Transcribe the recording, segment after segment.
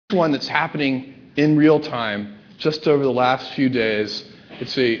one that's happening in real time just over the last few days.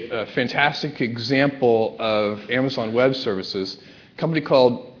 It's a fantastic example of Amazon Web Services, a company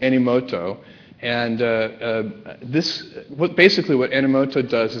called Animoto. And basically what Animoto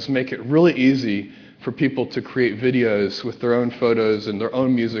does is make it really easy for people to create videos with their own photos and their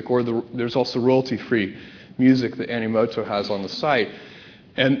own music, or there's also royalty-free music that Animoto has on the site.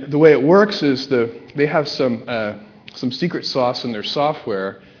 And the way it works is they have some secret sauce in their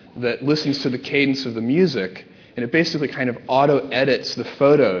software that listens to the cadence of the music, and it basically kind of auto-edits the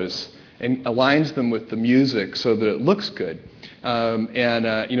photos and aligns them with the music so that it looks good.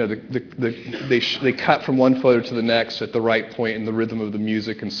 They cut from one photo to the next at the right point in the rhythm of the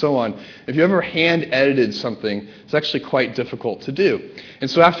music and so on. If you ever hand-edited something, it's actually quite difficult to do. And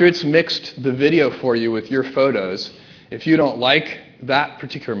so after it's mixed the video for you with your photos, if you don't like that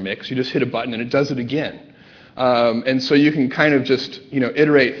particular mix, you just hit a button and it does it again. And so you can kind of just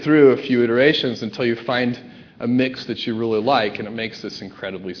iterate through a few iterations until you find a mix that you really like, and it makes this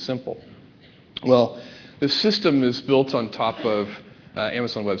incredibly simple. Well, the system is built on top of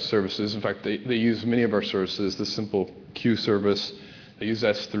Amazon Web Services. In fact, they use many of our services, the simple queue service, they use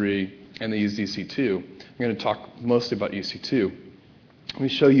S3, and they use EC2. I'm going to talk mostly about EC2. Let me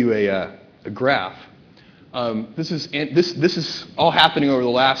show you a graph. This is all happening over the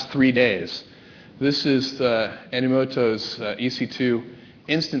last 3 days. This is Animoto's EC2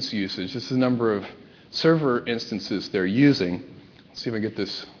 instance usage. This is the number of server instances they're using. Let's see if I can get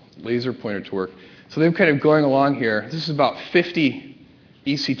this laser pointer to work. So they're kind of going along here. This is about 50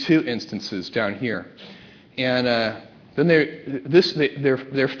 EC2 instances down here. And then their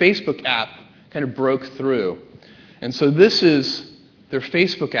Facebook app kind of broke through. And so this is their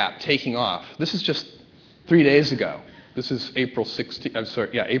Facebook app taking off. This is just 3 days ago. This is April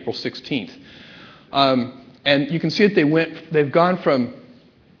 16th. And you can see that they've gone from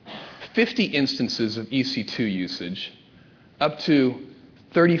 50 instances of EC2 usage up to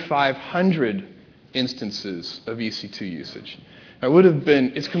 3,500 instances of EC2 usage. Now,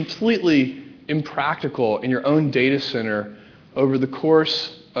 it's completely impractical in your own data center over the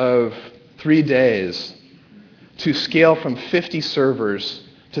course of 3 days to scale from 50 servers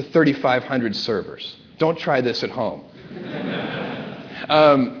to 3,500 servers. Don't try this at home.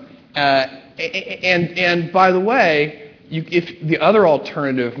 And by the way, if the other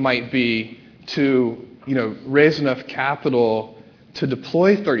alternative might be to raise enough capital to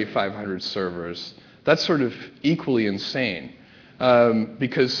deploy 3,500 servers, that's sort of equally insane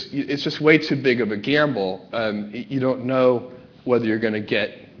because it's just way too big of a gamble. You don't know whether you're going to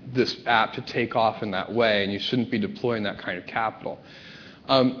get this app to take off in that way, and you shouldn't be deploying that kind of capital.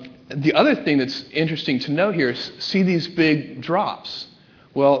 The other thing that's interesting to note here is see these big drops.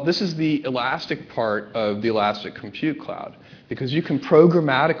 Well, this is the elastic part of the Elastic Compute Cloud, because you can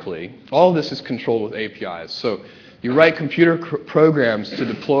programmatically, all of this is controlled with APIs. So you write computer programs to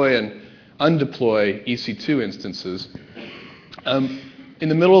deploy and undeploy EC2 instances. In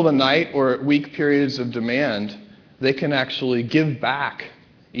the middle of the night or at weak periods of demand, they can actually give back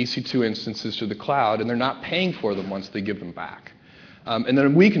EC2 instances to the cloud, and they're not paying for them once they give them back. And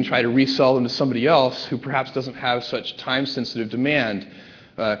then we can try to resell them to somebody else who perhaps doesn't have such time-sensitive demand.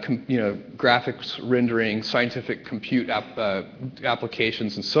 Graphics rendering, scientific compute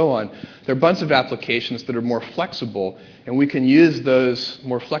applications, and so on. There are a bunch of applications that are more flexible, and we can use those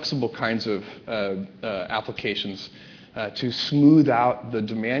more flexible kinds of applications to smooth out the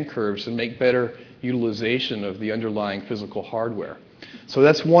demand curves and make better utilization of the underlying physical hardware. So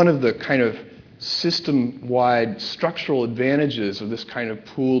that's one of the kind of system-wide structural advantages of this kind of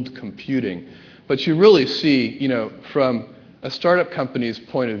pooled computing. But you really see, from a startup company's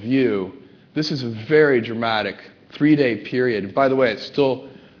point of view, this is a very dramatic 3-day period. By the way, it's still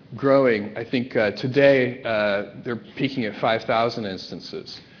growing. I think today they're peaking at 5,000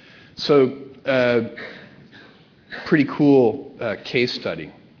 instances. So pretty cool case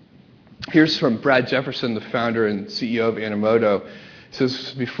study. Here's from Brad Jefferson, the founder and CEO of Animoto. He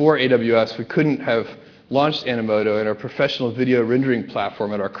says, before AWS, we couldn't have launched Animoto and our professional video rendering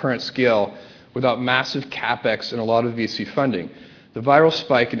platform at our current scale without massive CapEx and a lot of VC funding. The viral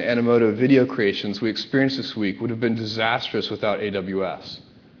spike in Animoto video creations we experienced this week would have been disastrous without AWS.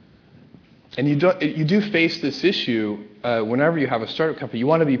 And you do face this issue whenever you have a startup company. You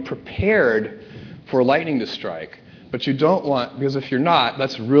want to be prepared for lightning to strike, but you don't want, because if you're not,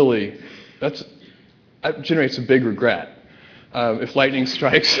 that generates a big regret. If lightning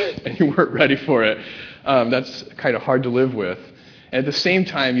strikes and you weren't ready for it, that's kind of hard to live with. And at the same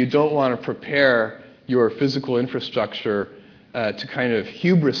time, you don't want to prepare your physical infrastructure to kind of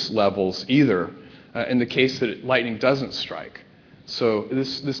hubris levels either in the case that lightning doesn't strike. So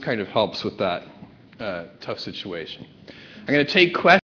this kind of helps with that tough situation. I'm going to take questions.